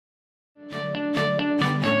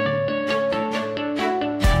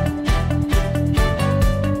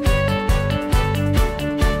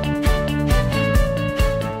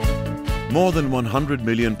More than 100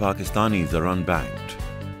 million Pakistanis are unbanked.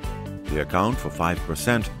 They account for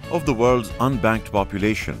 5% of the world's unbanked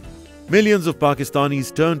population. Millions of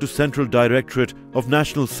Pakistanis turn to Central Directorate of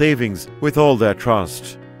National Savings with all their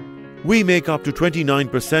trust. We make up to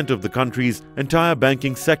 29% of the country's entire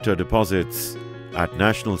banking sector deposits. At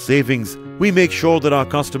National Savings, we make sure that our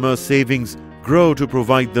customers' savings grow to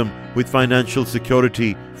provide them with financial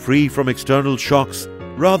security free from external shocks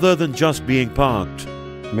rather than just being parked.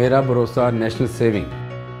 मेरा भरोसा national saving.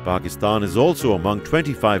 Pakistan is also among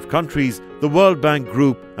 25 countries the World Bank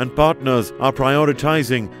Group and partners are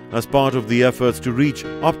prioritizing as part of the efforts to reach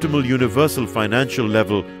optimal universal financial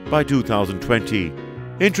level by 2020.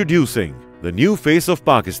 Introducing the new face of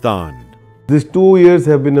Pakistan. These 2 years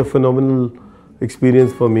have been a phenomenal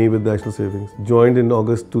experience for me with National Savings. Joined in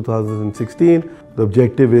August 2016, the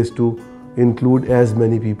objective is to include as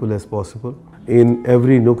many people as possible in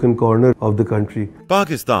every nook and corner of the country.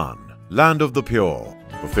 Pakistan, land of the pure,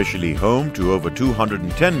 officially home to over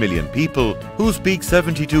 210 million people who speak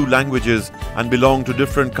 72 languages and belong to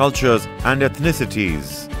different cultures and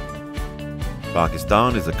ethnicities.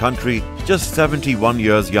 Pakistan is a country just 71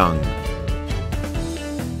 years young.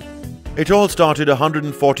 It all started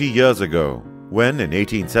 140 years ago, when in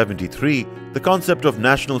 1873, the concept of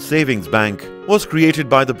National Savings Bank was created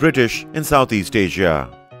by the British in Southeast Asia.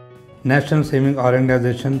 National saving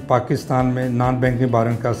organisation Pakistan में non banking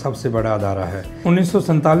borrowing का सबसे बड़ा अदारा है.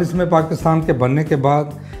 1947 में पाकिस्तान के बनने के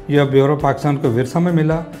बाद यह ब्यूरो पाकिस्तान को विरसा में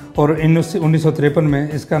मिला और 1953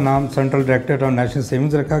 में इसका नाम central directorate of national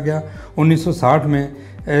savings रखा गया. 1960 में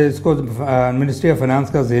इसको मिनिस्ट्री ऑफ फाइनेंस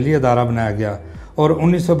का झेली अदारा बनाया गया और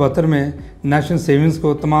 1972 में नेशनल सेविंग्स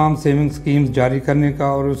को तमाम सेविंग स्कीम्स जारी करने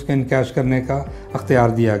का और उसके इनकैश करने का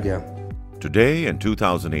अख्तियार दिया गया. Today, in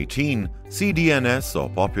 2018, CDNS, or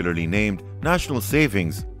popularly named National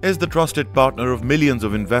Savings, is the trusted partner of millions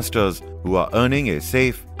of investors who are earning a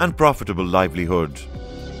safe and profitable livelihood.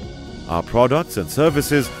 Our products and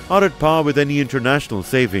services are at par with any international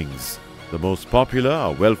savings. The most popular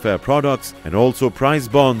are welfare products and also prize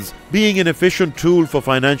bonds, being an efficient tool for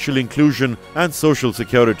financial inclusion and social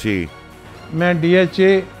security. मैं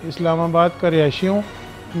DHA Islamabad का रिहायशी हूँ.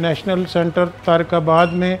 National centre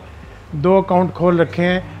Tarakabad में 2 account खोल रखे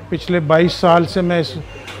हैं. पिछले 22 साल से मैं इस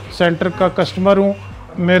सेंटर का कस्टमर हूँ.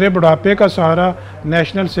 मेरे बुढ़ापे का सहारा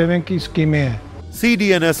नेशनल सेविंग की स्कीमें हैं.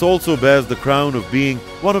 CDNS also bears the crown of being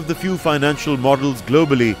one of the few financial models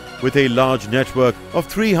globally with a large network of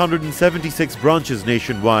 376 branches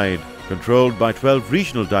nationwide, controlled by 12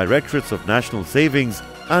 regional directorates of national savings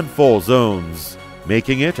and 4 zones,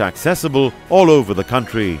 making it accessible all over the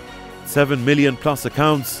country. 7 million plus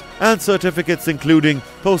accounts and certificates including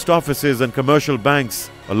post offices and commercial banks,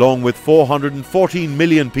 along with 414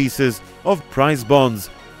 million pieces of prize bonds.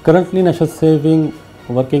 Currently, National Saving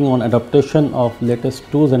working on adaptation of latest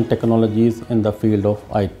tools and technologies in the field of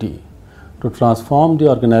IT to transform the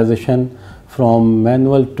organization from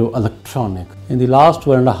manual to electronic. In the last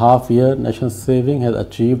 1.5 years, National Saving has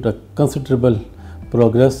achieved a considerable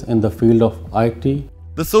progress in the field of IT.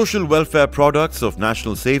 The social welfare products of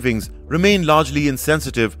National Savings remain largely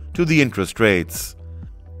insensitive to the interest rates.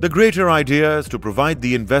 The greater idea is to provide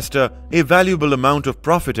the investor a valuable amount of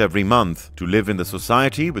profit every month to live in the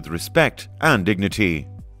society with respect and dignity.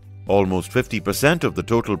 Almost 50% of the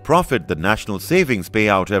total profit that National Savings pay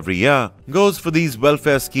out every year goes for these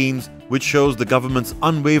welfare schemes, which shows the government's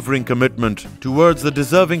unwavering commitment towards the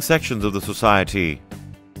deserving sections of the society.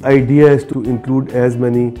 Idea is to include as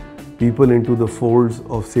many people into the folds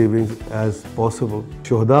of savings as possible.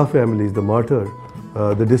 Shuhada families, the martyr,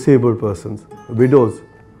 the disabled persons, widows.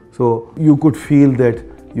 So you could feel that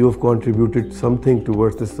you have contributed something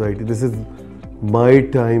towards the society. This is my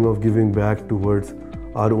time of giving back towards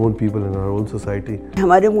our own people and our own society.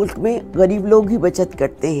 हमारे मुल्क में गरीब लोग ही बचत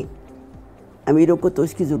करते हैं. अमीरों को तो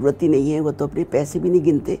इसकी ज़रूरत ही नहीं है, वो तो अपने पैसे भी नहीं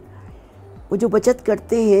गिनते. वो जो बचत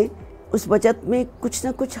करते हैं, उस बचत में कुछ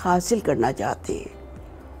ना कुछ हासिल करना चाहते हैं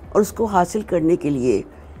और उसको हासिल करने के लिए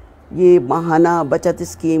ये माहाना बचत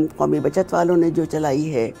स्कीम कौमी बचत वालों ने जो चलाई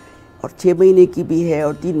है और 6 महीने की भी है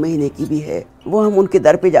और 3 महीने की भी है, वो हम उनके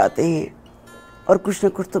दर पे जाते हैं और कुछ ना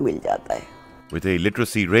कुछ तो मिल जाता है. With a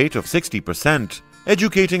literacy rate of 60%,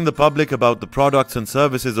 educating the public about the products and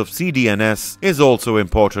services of CDNS is also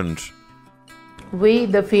important. We,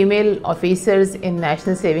 the female officers in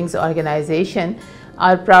National Savings Organization,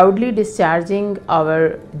 are proudly discharging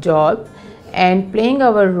our job and playing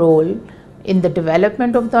our role in the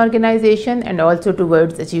development of the organization and also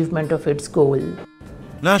towards achievement of its goal.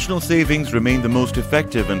 National Savings remain the most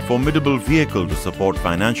effective and formidable vehicle to support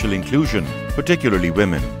financial inclusion, particularly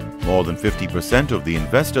women. More than 50% of the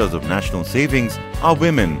investors of National Savings are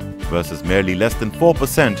women, versus merely less than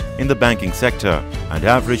 4% in the banking sector and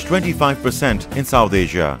average 25% in South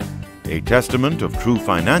Asia, a testament of true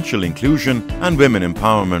financial inclusion and women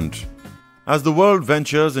empowerment. As the world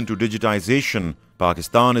ventures into digitization,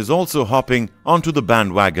 Pakistan is also hopping onto the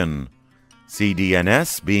bandwagon.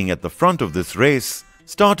 CDNS, being at the front of this race,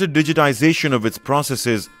 started digitization of its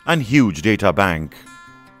processes and huge data bank.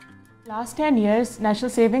 Last 10 years, National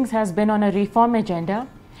Savings has been on a reform agenda.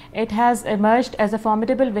 It has emerged as a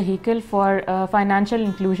formidable vehicle for financial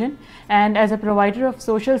inclusion and as a provider of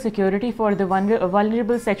social security for the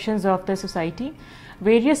vulnerable sections of the society.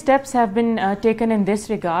 Various steps have been taken in this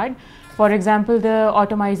regard. For example, the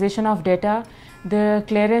automation of data, the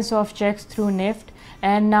clearance of checks through NIFT,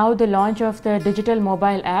 and now the launch of the digital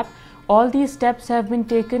mobile app. All these steps have been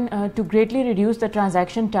taken to greatly reduce the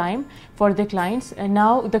transaction time for the clients, and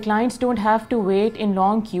now the clients don't have to wait in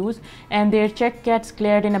long queues and their check gets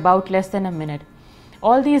cleared in about less than a minute.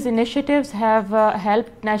 All these initiatives have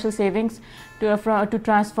helped National Savings to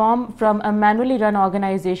transform from a manually run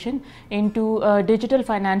organization into a digital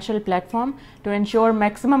financial platform to ensure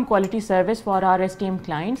maximum quality service for our esteemed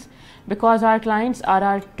clients, because our clients are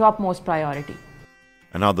our topmost priority.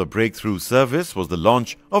 Another breakthrough service was the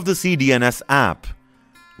launch of the CDNS app.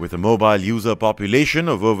 With a mobile user population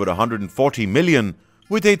of over 140 million,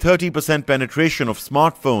 with a 30% penetration of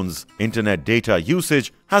smartphones, internet data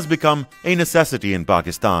usage has become a necessity in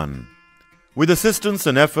Pakistan. With assistance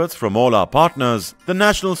and efforts from all our partners, the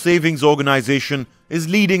National Savings Organization is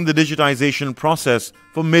leading the digitization process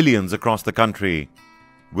for millions across the country.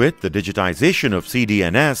 With the digitization of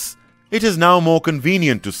CDNS, it is now more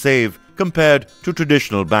convenient to save compared to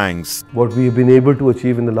traditional banks. What we have been able to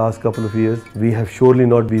achieve in the last couple of years, we have surely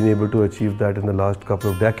not been able to achieve that in the last couple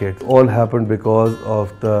of decades. All happened because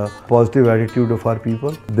of the positive attitude of our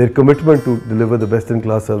people, their commitment to deliver the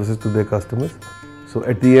best-in-class services to their customers. So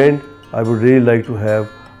at the end, I would really like to have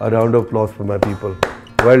a round of applause for my people.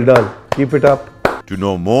 Well done. Keep it up. To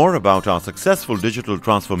know more about our successful digital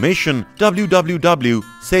transformation,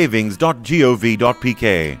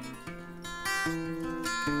 www.savings.gov.pk.